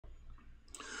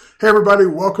Hey everybody,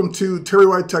 welcome to Terry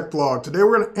White Tech Blog. Today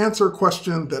we're going to answer a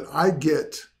question that I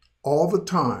get all the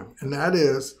time, and that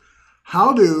is,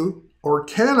 how do or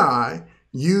can I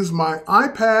use my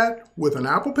iPad with an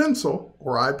Apple Pencil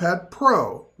or iPad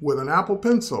Pro with an Apple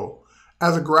Pencil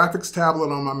as a graphics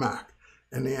tablet on my Mac?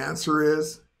 And the answer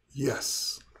is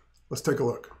yes. Let's take a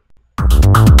look.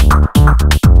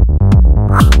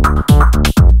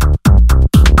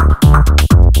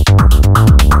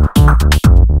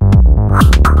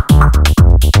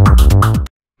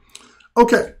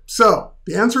 Okay, so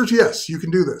the answer is yes, you can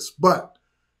do this, but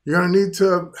you're going to need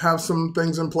to have some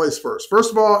things in place first.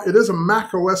 First of all, it is a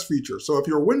Mac OS feature. So if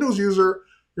you're a Windows user,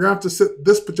 you're going to have to sit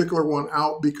this particular one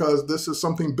out because this is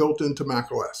something built into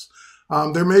Mac OS.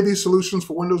 There may be solutions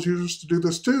for Windows users to do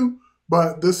this too,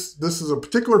 but this is a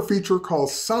particular feature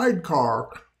called Sidecar,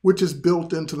 which is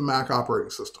built into the Mac operating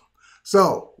system.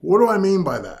 So what do I mean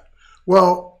by that?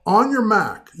 Well, on your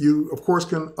Mac, you of course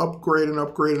can upgrade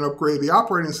the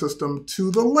operating system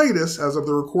to the latest as of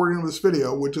the recording of this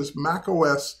video, which is Mac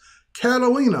OS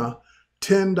Catalina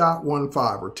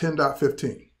 10.15 or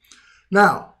 10.15.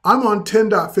 Now, I'm on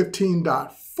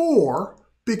 10.15.4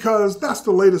 because that's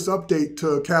the latest update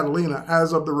to Catalina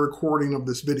as of the recording of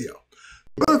this video.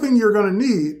 The other thing you're going to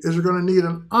need is you're going to need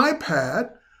an iPad,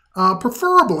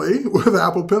 preferably with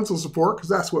Apple Pencil support, because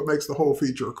that's what makes the whole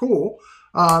feature cool.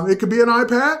 It could be an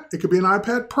iPad, it could be an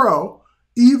iPad Pro,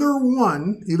 either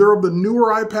of the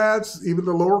newer iPads, even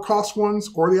the lower cost ones,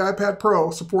 or the iPad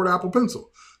Pro support Apple Pencil.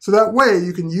 So that way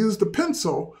you can use the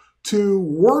Pencil to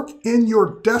work in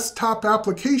your desktop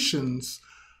applications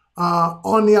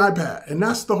on the iPad, and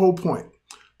that's the whole point.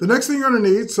 The next thing you're going to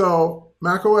need, so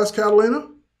Mac OS Catalina,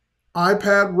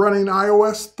 iPad running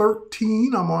iOS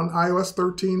 13. I'm on iOS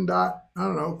 13. I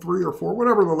don't know, 3 or 4,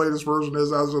 whatever the latest version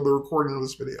is as of the recording of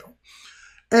this video.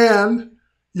 And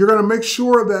you're going to make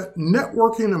sure that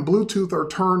networking and Bluetooth are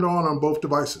turned on both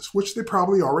devices, which they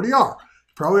probably already are.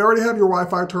 You probably already have your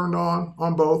Wi-Fi turned on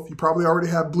both. You probably already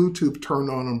have Bluetooth turned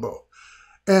on both.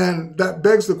 And that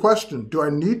begs the question, do I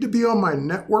need to be on my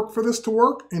network for this to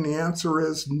work? And the answer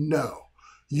is no.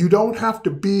 You don't have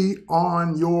to be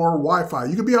on your Wi-Fi.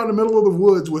 You could be out in the middle of the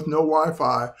woods with no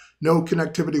Wi-Fi, no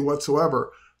connectivity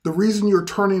whatsoever. The reason you're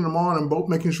turning them on and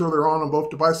making sure they're on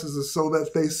both devices is so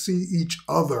that they see each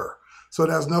other. So it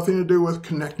has nothing to do with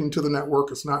connecting to the network.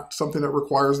 It's not something that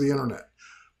requires the internet,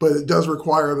 but it does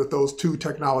require that those two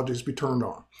technologies be turned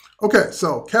on. Okay,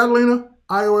 so Catalina,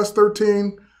 iOS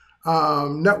 13,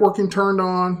 networking turned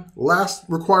on. Last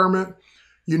requirement,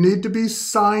 you need to be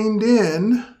signed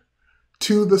in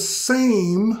to the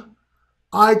same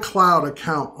iCloud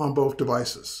account on both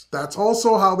devices. That's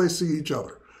also how they see each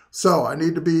other. So I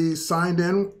need to be signed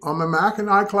in on my Mac and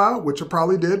iCloud, which I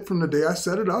probably did from the day I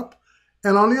set it up,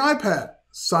 and on the iPad,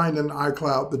 signed in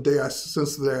iCloud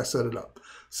since the day I set it up.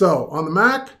 So on the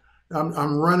Mac,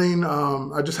 I'm running,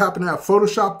 I just happen to have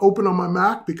Photoshop open on my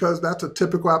Mac because that's a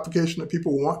typical application that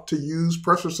people want to use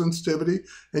pressure sensitivity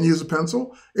and use a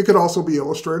pencil. It could also be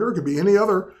Illustrator. It could be any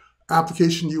other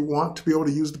application you want to be able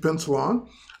to use the pencil on.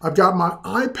 I've got my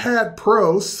iPad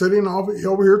Pro sitting over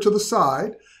here to the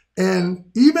side. And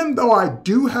even though I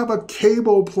do have a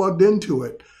cable plugged into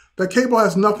it, that cable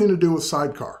has nothing to do with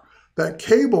Sidecar. That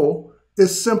cable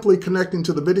is simply connecting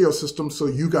to the video system so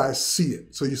you guys see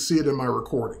it, so you see it in my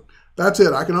recording. That's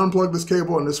it. I can unplug this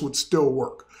cable and this would still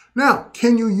work. Now,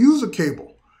 can you use a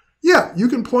cable? Yeah, you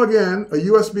can plug in a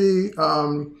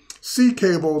USB-C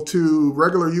cable to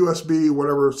regular USB,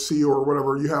 whatever C or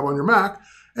whatever you have on your Mac,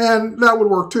 and that would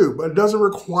work too, but it doesn't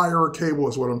require a cable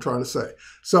is what I'm trying to say.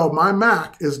 So my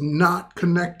Mac is not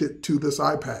connected to this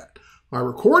iPad. My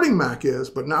recording Mac is,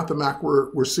 but not the Mac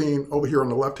we're seeing over here on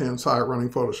the left-hand side running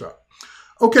Photoshop.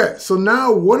 Okay, so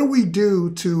now what do we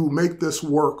do to make this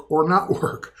work or not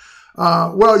work?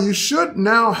 Well, you should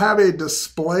now have a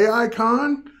display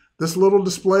icon. This little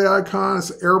display icon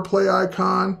is an AirPlay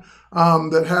icon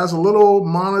that has a little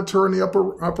monitor in the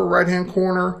upper right-hand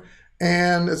corner,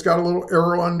 and it's got a little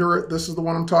arrow under it. This is the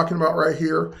one I'm talking about right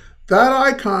here. That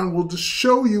icon will just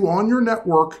show you on your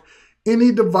network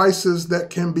any devices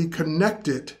that can be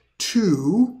connected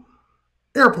to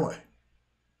AirPlay.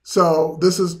 So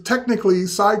this is technically,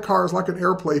 Sidecar is like an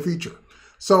AirPlay feature.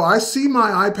 So I see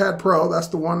my iPad Pro, that's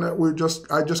the one that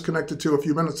I just connected to a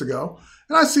few minutes ago,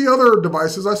 and I see other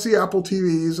devices. I see Apple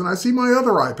TVs, and I see my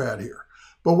other iPad here.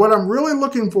 But what I'm really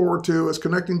looking forward to is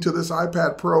connecting to this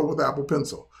iPad Pro with Apple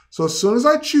Pencil. So as soon as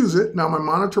I choose it, now my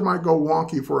monitor might go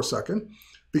wonky for a second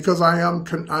because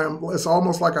it's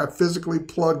almost like I physically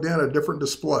plugged in a different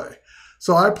display.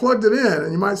 So I plugged it in,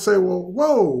 and you might say, well,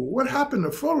 whoa, what happened to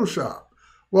Photoshop?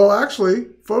 Well, actually,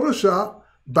 Photoshop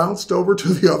bounced over to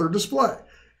the other display.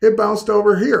 it bounced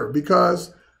over here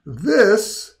because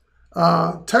this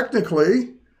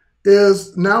technically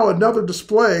is now another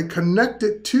display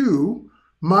connected to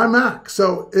my Mac.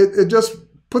 So it just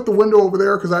put the window over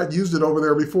there because I'd used it over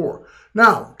there before.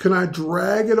 Now, can I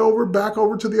drag it back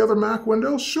over to the other Mac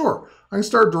window? Sure. I can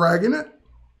start dragging it.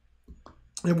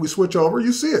 If we switch over,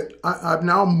 you see it. I've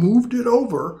now moved it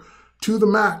over to the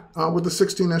Mac with the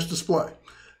 16-inch display.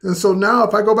 And so now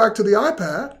if I go back to the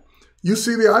iPad, you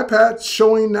see the iPad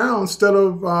showing now, instead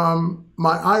of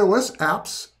my iOS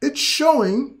apps, it's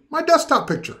showing my desktop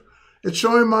picture. It's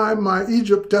showing my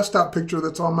Egypt desktop picture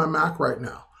that's on my Mac right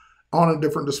now on a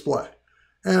different display.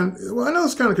 And well, I know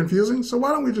it's kind of confusing, so why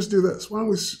don't we just do this? Why don't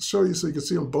we show you so you can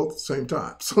see them both at the same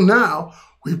time? So now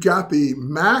we've got the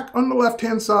Mac on the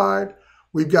left-hand side,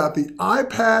 we've got the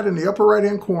iPad in the upper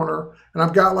right-hand corner, and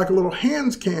I've got like a little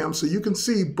hands cam so you can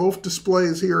see both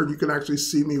displays here and you can actually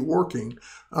see me working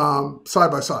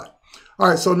side by side. All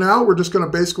right, so now we're just going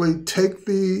to basically take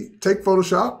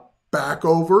Photoshop back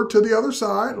over to the other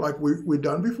side like we've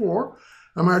done before.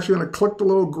 I'm actually going to click the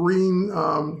little green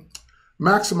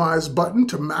maximize button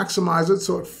to maximize it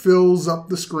so it fills up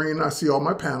the screen. I see all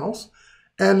my panels.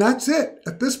 And that's it.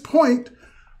 At this point,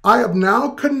 I have now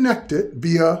connected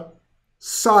via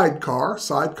Sidecar.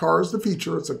 Sidecar is the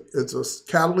feature. It's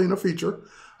a Catalina feature.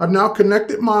 I've now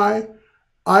connected my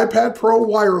iPad Pro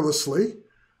wirelessly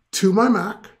to my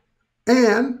Mac.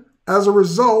 And as a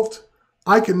result,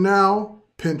 I can now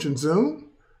pinch and zoom.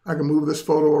 I can move this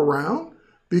photo around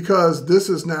because this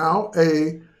is now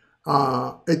a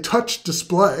touch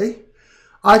display.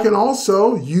 I can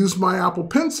also use my Apple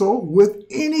Pencil with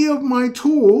any of my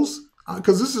tools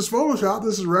because this is Photoshop.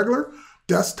 This is regular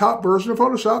desktop version of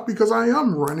Photoshop because I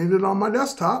am running it on my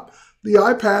desktop. The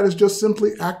iPad is just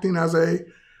simply acting as a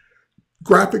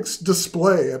graphics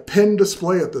display, a pen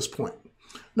display at this point.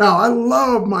 Now, I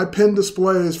love my pen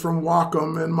displays from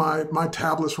Wacom and my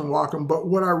tablets from Wacom, but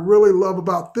what I really love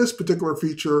about this particular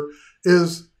feature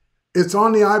is it's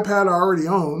on the iPad I already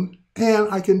own, and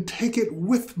I can take it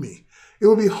with me. It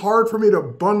would be hard for me to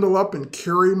bundle up and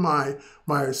carry my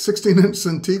 16-inch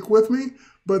Cintiq with me,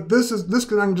 but this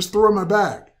I can just throw in my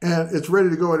bag, and it's ready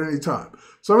to go at any time.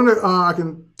 So I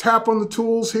can tap on the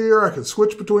tools here. I can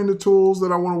switch between the tools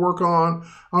that I want to work on.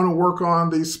 I want to work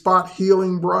on the spot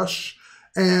healing brush.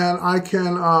 And I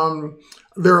can,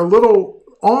 there are little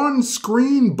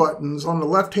on-screen buttons on the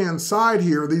left-hand side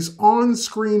here, these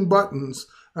on-screen buttons,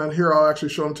 and here I'll actually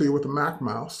show them to you with the Mac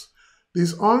mouse.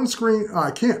 These on-screen,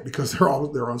 I can't because they're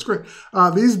on-screen.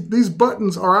 These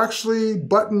buttons are actually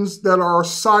buttons that are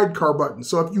sidecar buttons.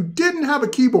 So if you didn't have a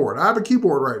keyboard, I have a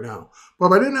keyboard right now, but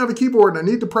if I didn't have a keyboard and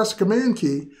I need to press a command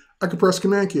key, I can press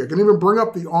Command key. I can even bring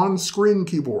up the on-screen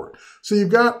keyboard. So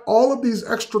you've got all of these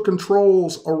extra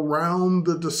controls around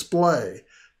the display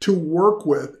to work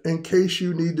with in case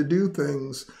you need to do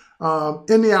things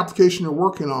in the application you're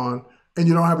working on and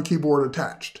you don't have a keyboard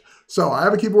attached. So I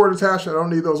have a keyboard attached. I don't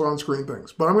need those on-screen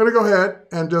things. But I'm going to go ahead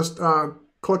and just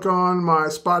click on my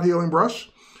spot healing brush.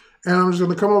 And I'm just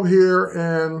going to come over here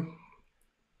and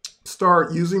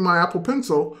start using my Apple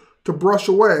Pencil to brush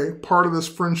away part of this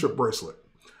friendship bracelet.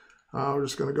 We're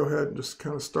just going to go ahead and just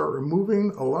kind of start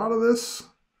removing a lot of this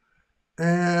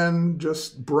and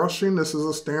just brushing. This is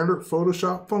a standard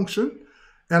Photoshop function.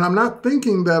 And I'm not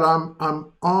thinking that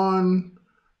I'm on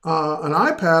an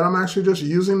iPad. I'm actually just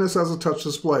using this as a touch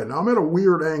display. Now I'm at a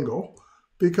weird angle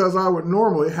because I would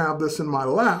normally have this in my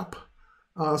lap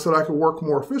so that I could work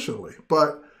more efficiently.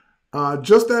 But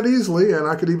just that easily, and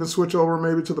I could even switch over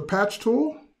maybe to the patch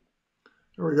tool.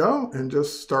 There we go, and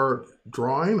just start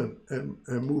drawing and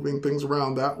moving things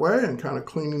around that way and kind of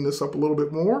cleaning this up a little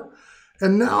bit more.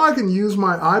 And now I can use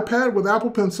my iPad with Apple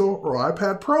Pencil or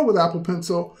iPad Pro with Apple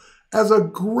Pencil as a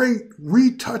great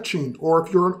retouching, or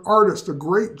if you're an artist, a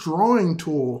great drawing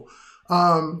tool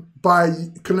by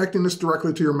connecting this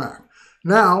directly to your Mac.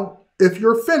 Now, if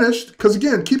you're finished, because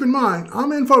again, keep in mind,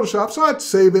 I'm in Photoshop, so I'd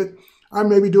save it. I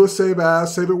maybe do a save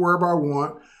as, save it wherever I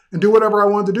want, and do whatever I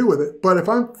want to do with it. But if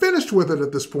I'm finished with it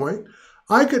at this point,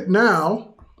 I could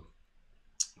now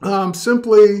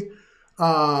simply,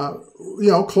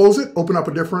 close it, open up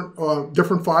a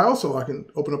different file. So I can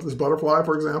open up this butterfly,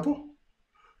 for example.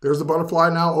 There's the butterfly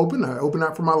now open. I open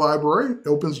that from my library. It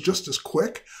opens just as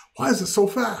quick. Why is it so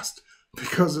fast?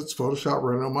 Because it's Photoshop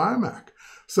running on my iMac.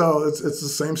 So it's the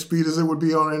same speed as it would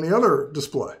be on any other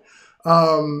display.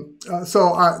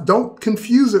 So don't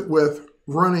confuse it with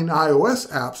running iOS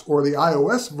apps or the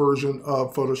iOS version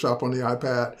of Photoshop on the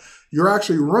iPad. You're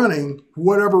actually running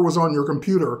whatever was on your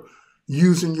computer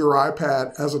using your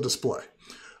iPad as a display.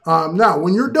 Now,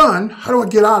 when you're done, how do I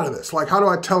get out of this? Like, how do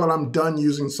I tell it I'm done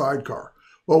using Sidecar?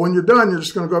 Well, when you're done, you're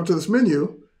just going to go up to this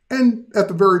menu, and at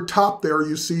the very top there,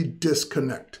 you see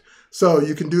disconnect. So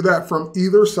you can do that from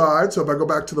either side. So if I go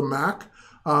back to the Mac,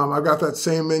 I've got that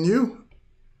same menu.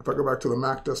 If I go back to the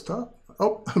Mac desktop,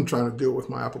 oh, I'm trying to do it with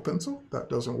my Apple Pencil. That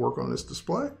doesn't work on this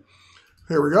display.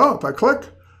 Here we go. If I click,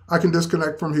 I can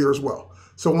disconnect from here as well.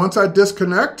 So once I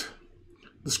disconnect,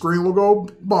 the screen will go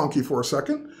bonky for a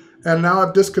second. And now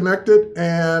I've disconnected,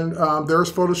 and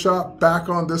there's Photoshop back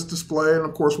on this display. And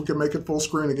of course, we can make it full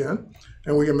screen again.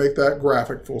 And we can make that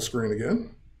graphic full screen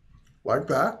again, like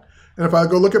that. And if I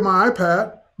go look at my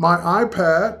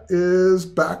iPad is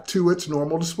back to its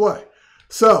normal display.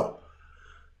 So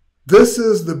this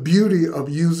is the beauty of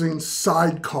using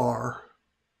Sidecar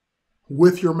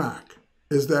with your Mac,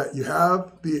 is that you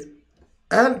have the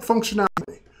added functionality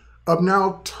of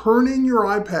now turning your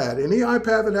iPad, any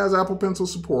iPad that has Apple Pencil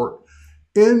support,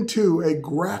 into a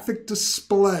graphic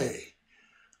display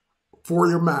for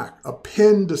your Mac, a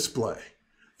pen display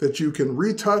that you can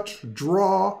retouch,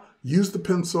 draw, use the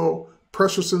pencil,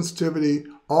 pressure sensitivity,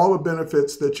 all the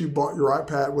benefits that you bought your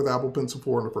iPad with Apple Pencil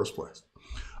for in the first place.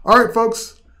 All right,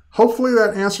 folks, hopefully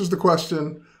that answers the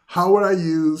question, how would I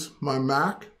use my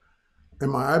Mac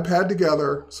and my iPad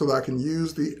together so that I can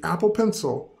use the Apple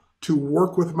Pencil to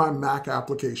work with my Mac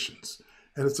applications?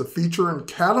 And it's a feature in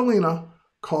Catalina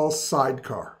called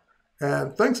Sidecar.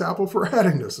 And thanks, Apple, for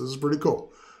adding this. This is pretty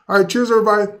cool. All right, cheers,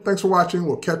 everybody. Thanks for watching.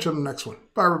 We'll catch you on the next one.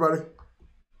 Bye, everybody.